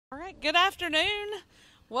right, good afternoon.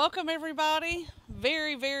 Welcome everybody.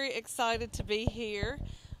 Very, very excited to be here.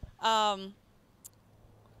 Um,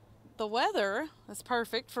 the weather is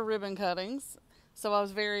perfect for ribbon cuttings, so I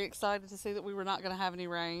was very excited to see that we were not going to have any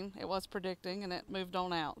rain. It was predicting and it moved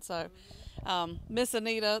on out. So, Miss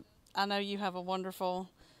Anita, I know you have a wonderful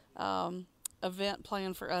event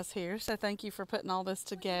planned for us here, so thank you for putting all this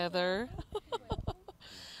together.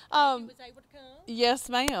 Was able to come. Yes,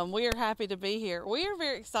 ma'am. We are happy to be here. We are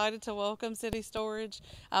very excited to welcome City Storage.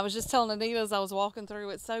 I was just telling Anita as I was walking through,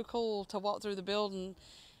 it's so cool to walk through the building.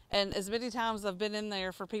 And as many times I've been in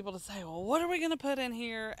there for people to say, well, what are we going to put in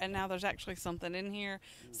here? And now there's actually something in here,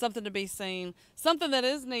 something to be seen, something that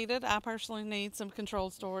is needed. I personally need some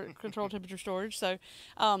controlled storage, controlled temperature storage. So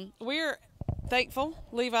we're thankful,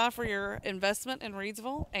 Levi, for your investment in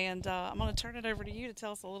Reedsville. And I'm going to turn it over to you to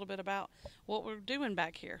tell us a little bit about what we're doing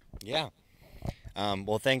back here. Yeah.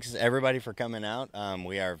 Well, thanks everybody for coming out.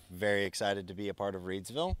 We are very excited to be a part of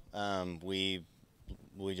Reedsville.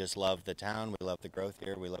 We just love the town. We love the growth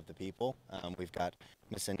here. We love the people. We've got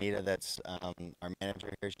Miss Anita, that's our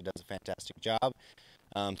manager here. She does a fantastic job.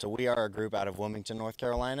 So we are a group out of Wilmington, North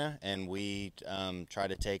Carolina, and we try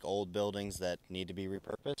to take old buildings that need to be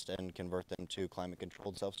repurposed and convert them to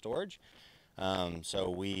climate-controlled self-storage. So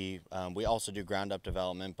we also do ground-up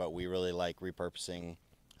development, but we really like repurposing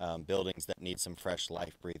buildings that need some fresh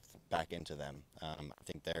life breathed back into them. I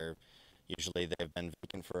think they've been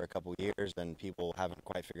vacant for a couple years and people haven't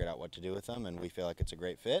quite figured out what to do with them, and we feel like it's a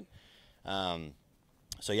great fit.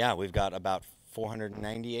 So yeah, we've got about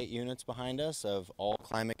 498 units behind us of all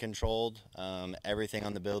climate controlled. Everything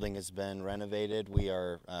on the building has been renovated. We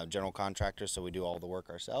are general contractors, so we do all the work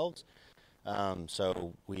ourselves.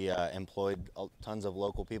 So we employed tons of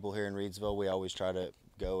local people here in Reedsville. We always try to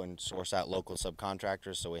go and source out local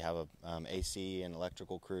subcontractors, so we have a AC and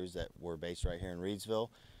electrical crews that were based right here in Reedsville.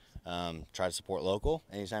 Try to support local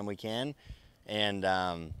anytime we can. And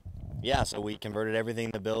yeah, so we converted everything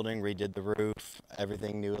in the building, redid the roof,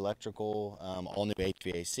 everything new electrical, all new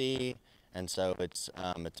HVAC, and so it's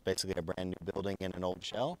basically a brand new building in an old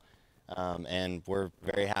shell. And we're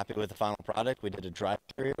very happy with the final product. We did a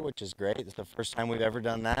drive-through here, which is great. It's the first time we've ever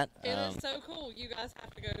done that. It is so cool. You guys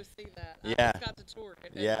have to go to see that. I Yeah. just got to tour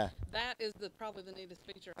it. And Yeah. That is probably the neatest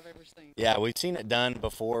feature I've ever seen. Yeah, we've seen it done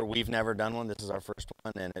before. We've never done one. This is our first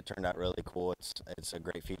one, and it turned out really cool. It's a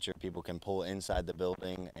great feature. People can pull inside the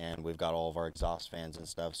building, and we've got all of our exhaust fans and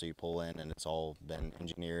stuff, so you pull in, and it's all been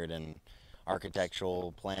engineered and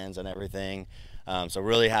architectural plans and everything. So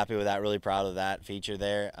really happy with that, really proud of that feature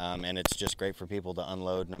there. And it's just great for people to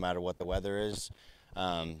unload no matter what the weather is.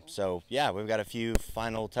 So yeah, we've got a few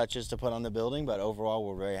final touches to put on the building, but overall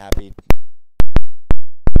we're very happy.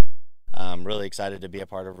 Really excited to be a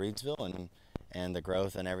part of Reedsville and the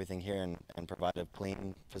growth and everything here, and provide a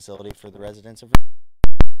clean facility for the residents of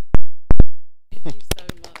Thank you so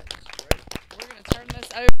much. We're going to turn this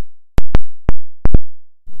over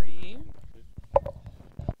for you.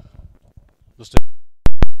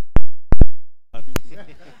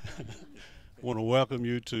 Want to welcome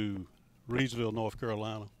you to Reedsville, North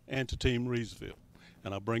Carolina, and to Team Reedsville.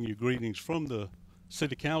 And I bring you greetings from the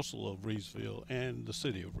City Council of Reedsville and the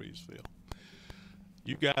City of Reedsville.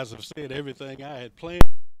 You guys have said everything I had planned.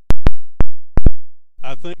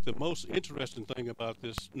 I think the most interesting thing about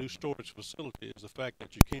this new storage facility is the fact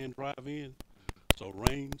that you can drive in, so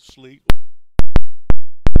rain, sleet,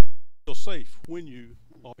 feel safe when you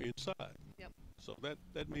are inside. Yep. So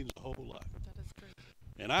that means a whole lot. That is great.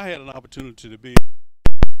 And I had an opportunity to be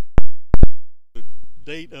the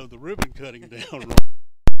date of the ribbon cutting down.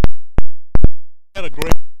 Had a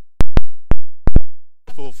great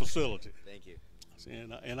full facility. Thank you.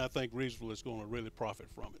 And I think Reedsville is going to really profit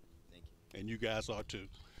from it. Thank you. And you guys are too.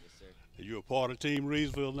 Yes, sir. Are you a part of Team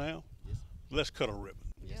Reedsville now? Yes. Let's cut a ribbon.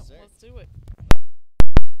 Yeah, Yes, sir. let's do it.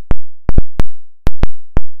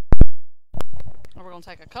 And we're going to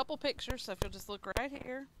take a couple pictures, so if you'll just look right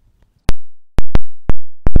here.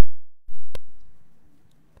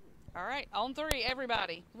 All right, on three,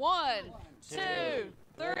 everybody. One, two,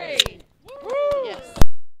 three. Woo! Yes.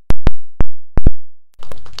 Those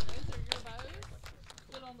are your bows.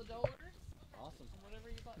 Put on the doors. Awesome. And whatever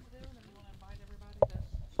you'd like to do, and then we want to invite everybody to.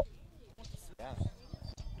 Yeah.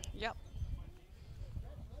 Yep.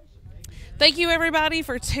 Thank you everybody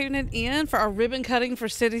for tuning in for our ribbon cutting for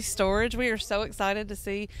City Storage. We are so excited to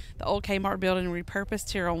see the old Kmart building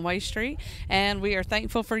repurposed here on Way Street, and we are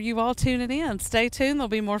thankful for you all tuning in. Stay tuned. There'll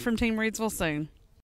be more from Team Reedsville soon.